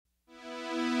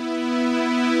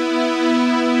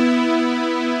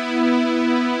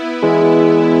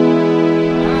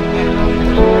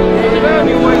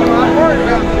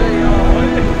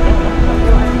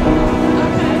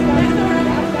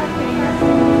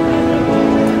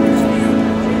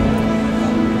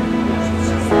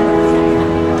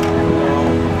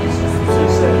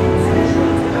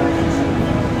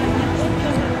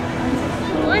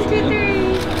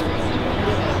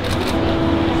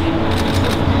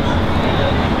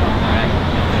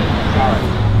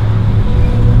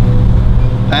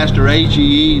Pastor Achee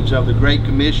Eads of the Great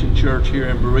Commission Church here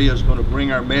in Berea is going to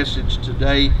bring our message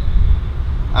today.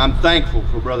 I'm thankful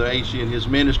for Brother Achee and his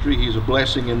ministry. He's a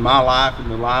blessing in my life and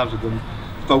the lives of the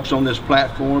folks on this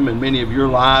platform and many of your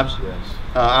lives. Yes.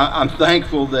 I'm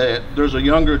thankful that there's a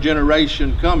younger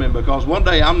generation coming, because one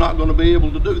day I'm not going to be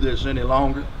able to do this any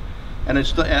longer. And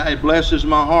it blesses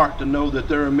my heart to know that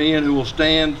there are men who will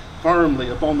stand firmly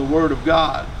upon the Word of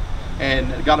God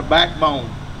and got a backbone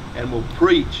and will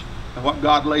preach what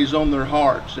God lays on their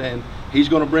hearts. And he's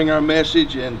going to bring our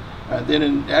message, and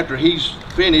then after he's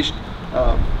finished,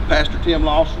 Pastor Tim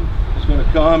Lawson is going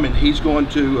to come, and he's going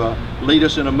to lead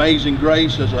us in Amazing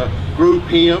Grace as a group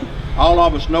hymn. All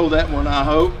of us know that one, I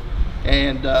hope.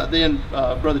 And then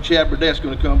Brother Chad Burdett's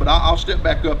going to come, but I'll step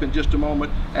back up in just a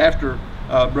moment after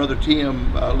Brother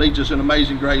Tim leads us in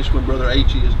Amazing Grace when Brother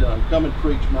Achee is done. Come and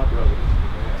preach, my brother.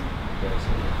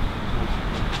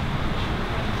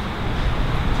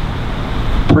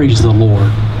 Praise the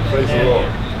Lord. Praise the Lord.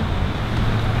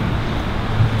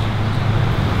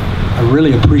 I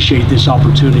really appreciate this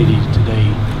opportunity today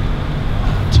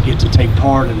to get to take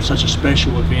part in such a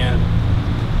special event,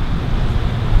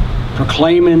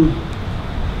 proclaiming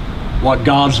what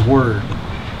God's Word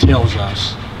tells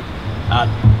us.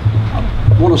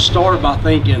 I want to start by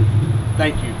thanking,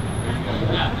 thank you.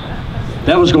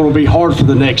 That was going to be hard for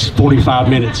the next 45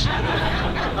 minutes.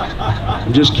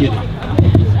 I'm just kidding.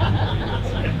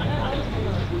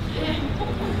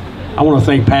 I want to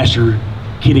thank Pastor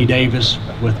Kenny Davis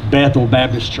with Bethel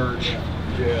Baptist Church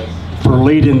for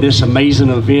leading this amazing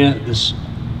event, this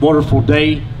wonderful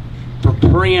day, for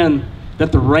praying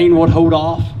that the rain would hold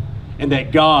off and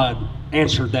that God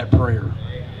answered that prayer.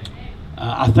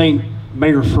 I thank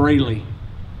Mayor Fraley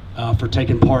for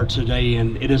taking part today,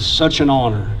 and it is such an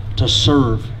honor to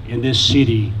serve in this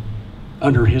city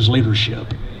under his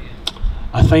leadership.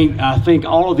 I thank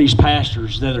all of these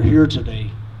pastors that are here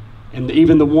today, and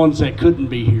even the ones that couldn't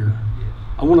be here.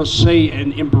 I want to say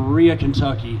in Berea,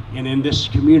 Kentucky, and in this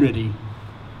community,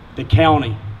 the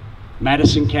county,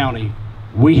 Madison County,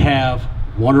 we have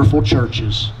wonderful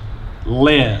churches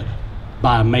led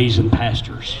by amazing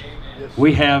pastors.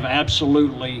 We have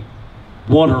absolutely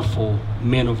wonderful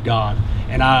men of God.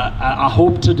 And I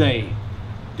hope today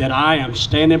that I am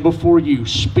standing before you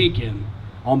speaking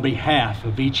on behalf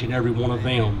of each and every one of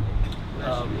them.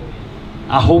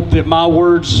 I hope that my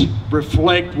words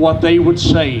reflect what they would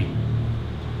say.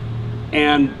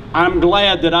 And I'm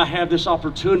glad that I have this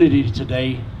opportunity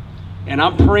today. And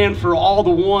I'm praying for all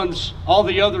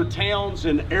the other towns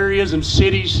and areas and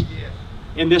cities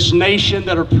in this nation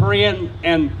that are praying,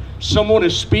 and someone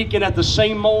is speaking at the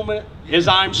same moment as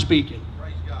I'm speaking.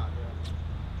 Praise God.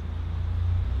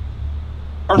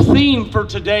 Our theme for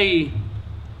today,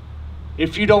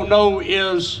 if you don't know,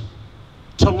 is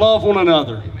to love one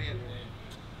another. Amen.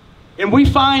 And we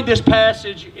find this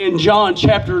passage in John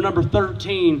chapter number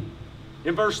 13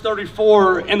 in verse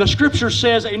 34, and the scripture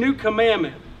says, "A new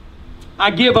commandment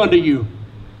I give unto you,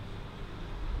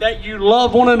 that you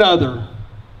love one another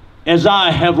as I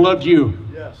have loved you."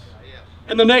 Yes.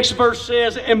 And the next verse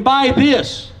says, "And by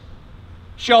this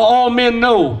shall all men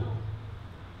know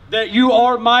that you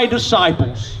are my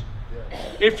disciples,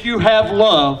 if you have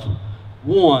love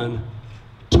one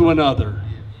to another."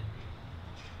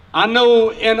 I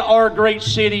know in our great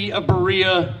city of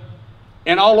Berea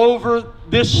and all over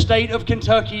this state of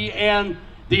Kentucky and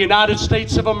the United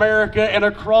States of America and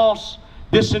across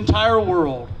this entire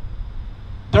world,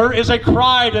 there is a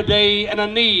cry today and a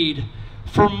need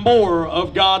for more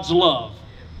of God's love.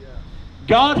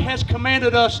 God has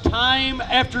commanded us time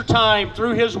after time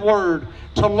through His Word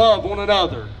to love one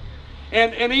another.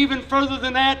 And even further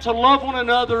than that, to love one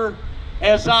another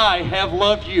as I have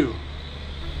loved you.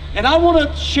 And I want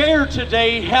to share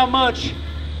today how much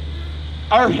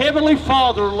our Heavenly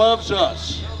Father loves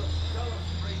us.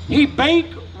 He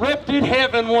bankrupted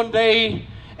heaven one day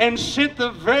and sent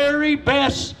the very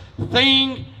best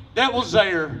thing that was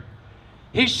there.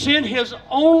 He sent His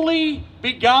only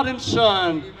begotten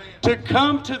Son to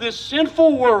come to this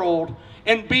sinful world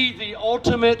and be the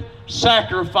ultimate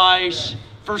sacrifice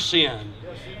for sin.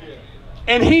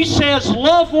 And He says,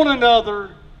 "Love one another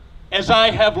as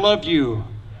I have loved you."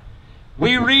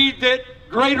 We read that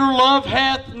greater love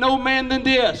hath no man than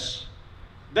this,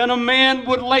 than a man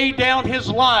would lay down his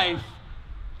life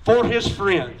for his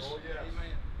friends.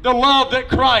 The love that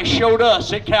Christ showed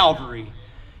us at Calvary.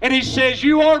 And He says,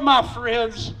 "You are my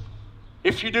friends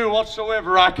if you do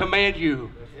whatsoever I command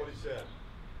you." That's what He said.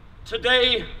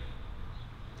 Today,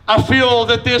 I feel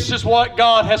that this is what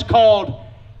God has called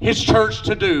His church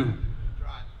to do.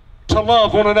 To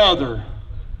love one another.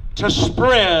 To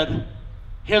spread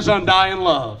His undying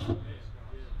love.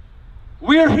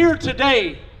 We're here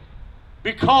today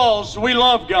because we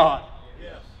love God.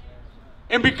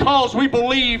 And because we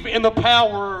believe in the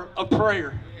power of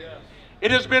prayer.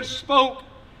 It has been spoke.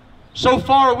 So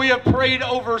far we have prayed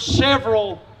over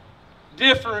several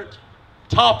different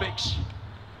topics.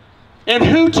 And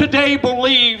who today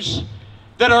believes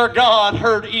that our God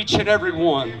heard each and every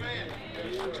one?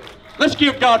 Let's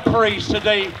give God praise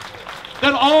today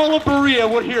that all of Berea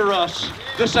would hear us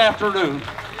this afternoon.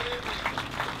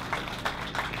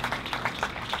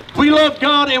 We love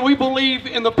God and we believe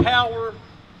in the power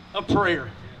of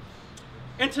prayer.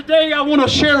 And today I want to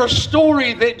share a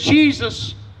story that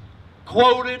Jesus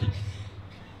quoted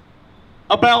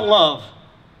about love.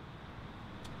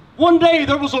 One day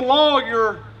there was a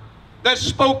lawyer that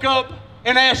spoke up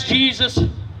and asked Jesus,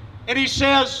 and he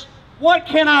says, "What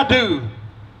can I do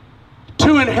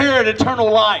to inherit eternal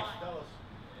life?"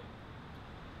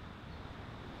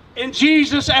 And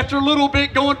Jesus, after a little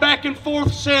bit going back and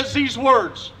forth, says these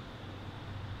words: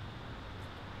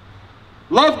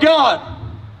 "Love God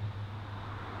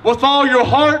with all your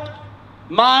heart,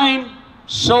 mind,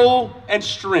 soul, and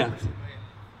strength.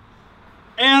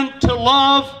 And to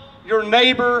love your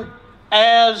neighbor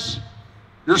as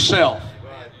yourself."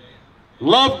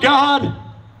 Love God,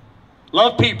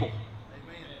 love people.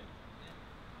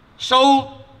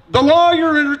 So the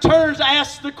lawyer in return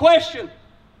asks the question,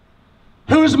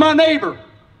 who is my neighbor?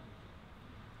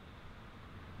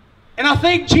 And I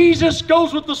think Jesus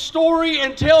goes with the story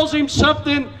and tells him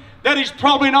something that he's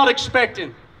probably not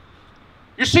expecting.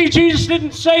 You see, Jesus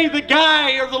didn't say the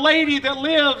guy or the lady that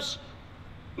lives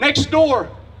next door.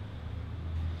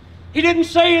 He didn't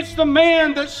say it's the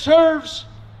man that serves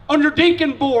on your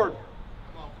deacon board,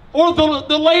 or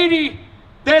the lady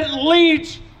that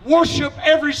leads worship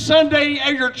every Sunday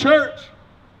at your church,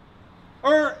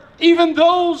 or even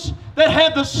those that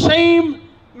have the same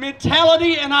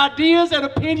mentality and ideas and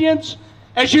opinions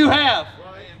as you have.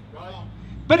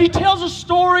 But he tells a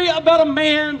story about a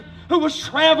man who was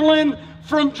traveling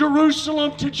from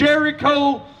Jerusalem to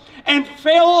Jericho and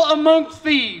fell among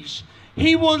thieves.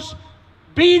 He was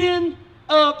beaten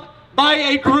up by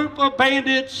a group of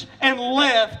bandits and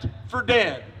left for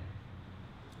dead.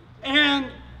 And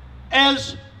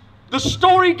as the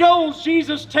story goes,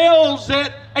 Jesus tells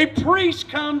that a priest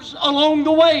comes along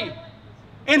the way,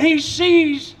 and he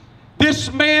sees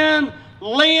this man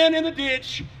laying in the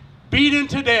ditch, beaten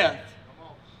to death.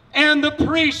 And the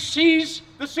priest sees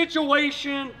the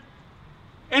situation,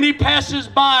 and he passes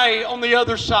by on the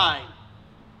other side.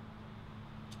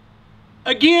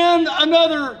 Again,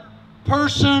 another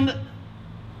person,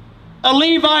 a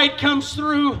Levite, comes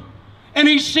through, and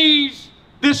he sees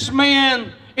this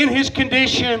man in his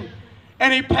condition,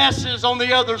 and he passes on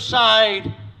the other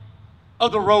side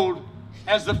of the road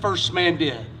as the first man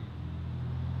did.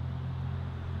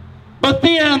 But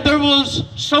then there was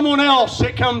someone else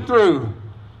that come through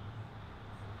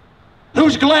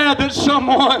who's glad that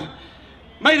someone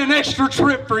made an extra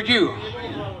trip for you.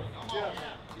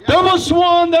 There was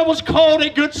one that was called a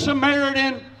Good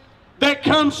Samaritan that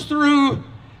comes through,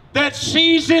 that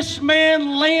sees this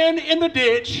man laying in the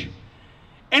ditch,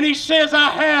 and he says, "I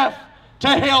have to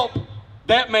help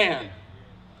that man."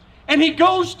 And he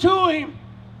goes to him,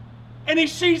 and he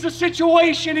sees the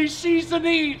situation, he sees the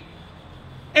need,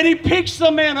 and he picks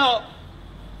the man up,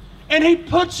 and he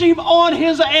puts him on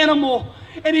his animal,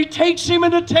 and he takes him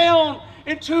into town,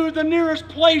 into the nearest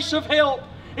place of help.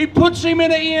 He puts him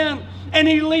in an inn, and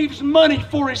he leaves money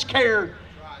for his care.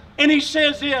 And he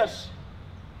says this: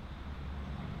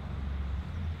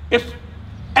 if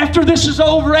after this is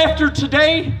over, after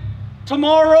today,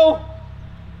 tomorrow,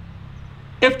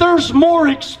 if there's more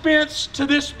expense to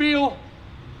this bill,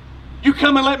 you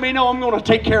come and let me know. I'm going to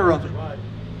take care of it.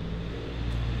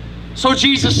 So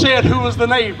Jesus said, who was the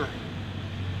neighbor?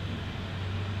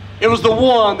 It was the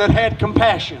one that had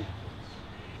compassion.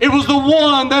 It was the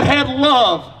one that had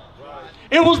love.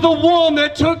 It was the one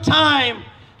that took time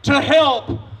to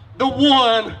help the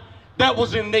one that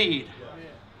was in need.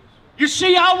 You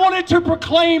see, I wanted to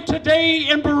proclaim today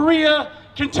in Berea,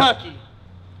 Kentucky,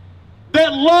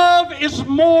 that love is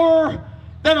more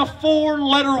than a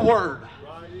four-letter word,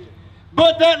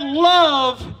 but that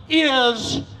love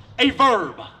is a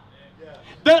verb.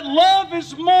 That love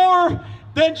is more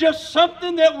than just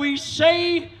something that we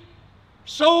say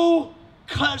so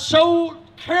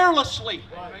carelessly.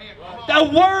 A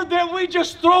word that we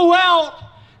just throw out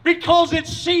because it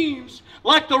seems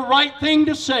like the right thing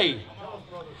to say.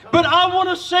 But I want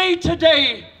to say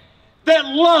today that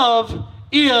love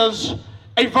is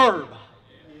a verb.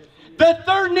 That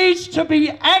there needs to be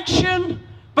action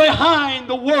behind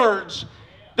the words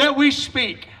that we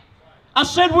speak. I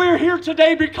said we're here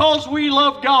today because we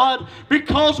love God,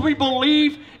 because we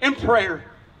believe in prayer.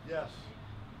 Yes.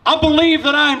 I believe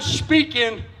that I am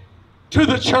speaking to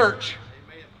the church.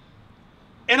 Amen.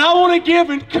 And I want to give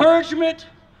encouragement,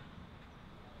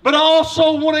 but I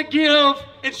also want to give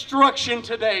instruction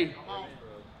today.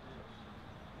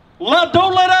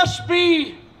 Don't let us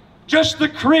be just the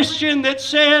Christian that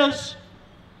says,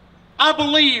 I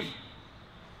believe.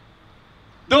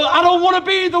 Though I don't want to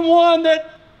be the one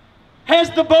that has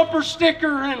the bumper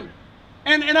sticker and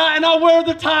I wear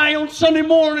the tie on Sunday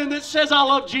morning that says I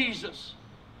love Jesus.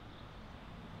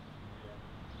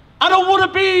 I don't want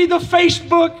to be the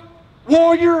Facebook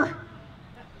warrior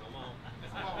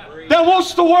that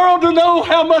wants the world to know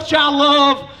how much I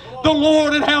love the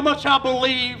Lord and how much I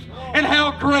believe and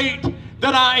how great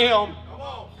that I am.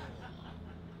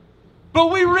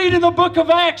 But we read in the book of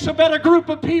Acts about a group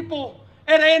of people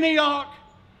at Antioch.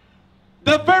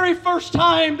 The very first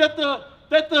time that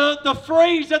the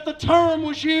phrase, that the term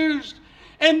was used,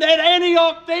 and at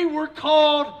Antioch they were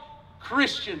called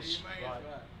Christians.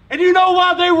 And you know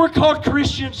why they were called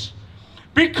Christians?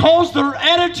 Because their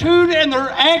attitude and their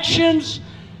actions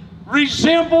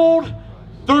resembled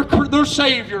their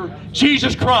Savior,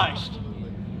 Jesus Christ.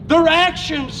 Their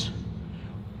actions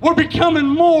were becoming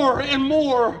more and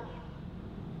more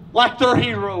like their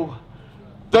hero,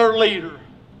 their leader.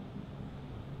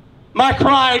 My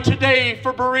cry today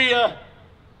for Berea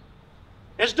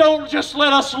is, don't just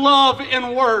let us love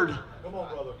in word, Come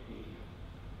on, brother.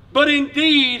 but in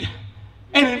deed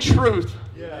and in truth.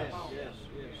 Yes.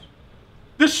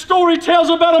 This story tells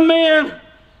about a man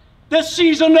that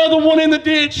sees another one in the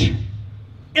ditch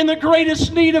in the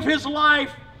greatest need of his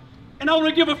life. And I want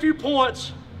to give a few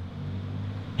points.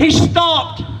 He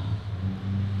stopped.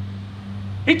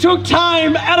 He took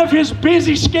time out of his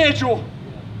busy schedule.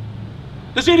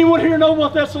 Does anyone here know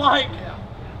what that's like?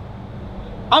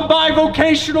 I'm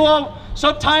bivocational.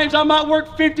 Sometimes I might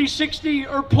work 50, 60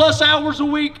 or plus hours a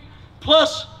week,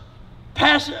 plus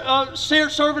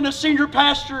serving as senior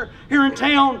pastor here in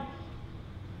town.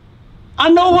 I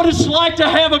know what it's like to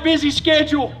have a busy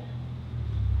schedule.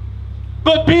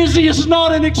 But busy is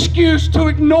not an excuse to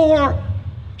ignore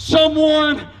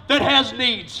someone that has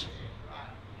needs.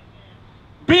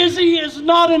 Busy is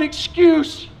not an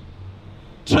excuse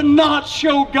to not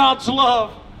show God's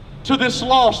love to this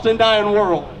lost and dying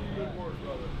world.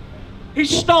 He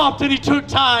stopped and he took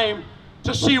time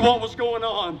to see what was going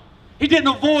on. He didn't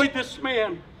avoid this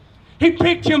man. He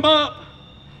picked him up.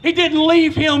 He didn't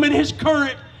leave him in his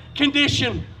current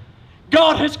condition.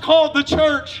 God has called the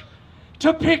church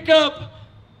to pick up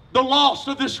the lost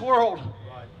of this world.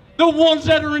 The ones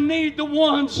that are in need, the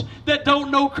ones that don't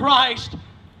know Christ.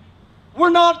 We're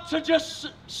not to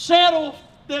just settle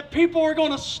that people are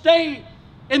going to stay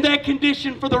in that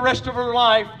condition for the rest of their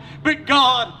life. But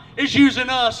God is using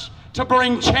us to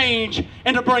bring change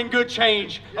and to bring good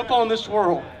change upon this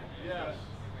world. Yes.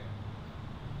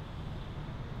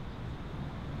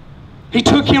 He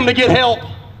took him to get help.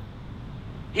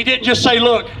 He didn't just say,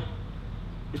 look,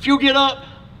 if you get up,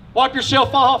 wipe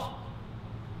yourself off,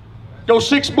 go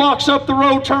 6 blocks up the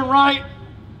road, turn right,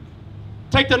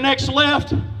 take the next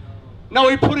left. No,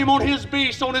 he put him on his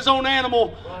beast, on his own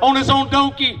animal, on his own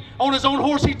donkey, on his own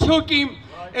horse. He took him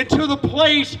into the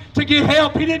place to get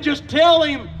help. He didn't just tell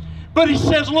him, but he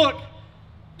says, look,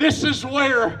 this is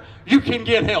where you can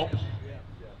get help.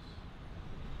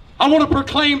 I want to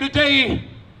proclaim today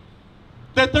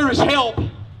that there is help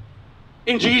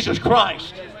in Jesus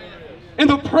Christ, in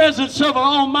the presence of an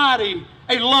almighty,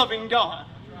 a loving God.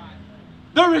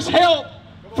 There is help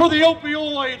for the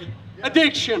opioid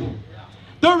addiction.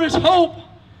 There is hope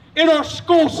in our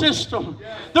school system.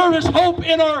 There is hope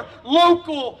in our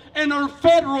local and our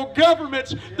federal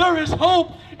governments. There is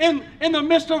hope in the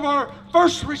midst of our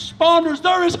first responders.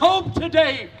 There is hope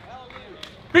today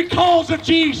because of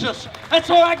Jesus. That's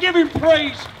why I give him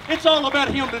praise. It's all about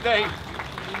him today.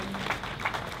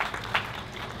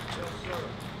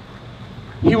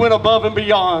 He went above and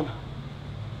beyond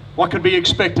what could be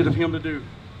expected of him to do.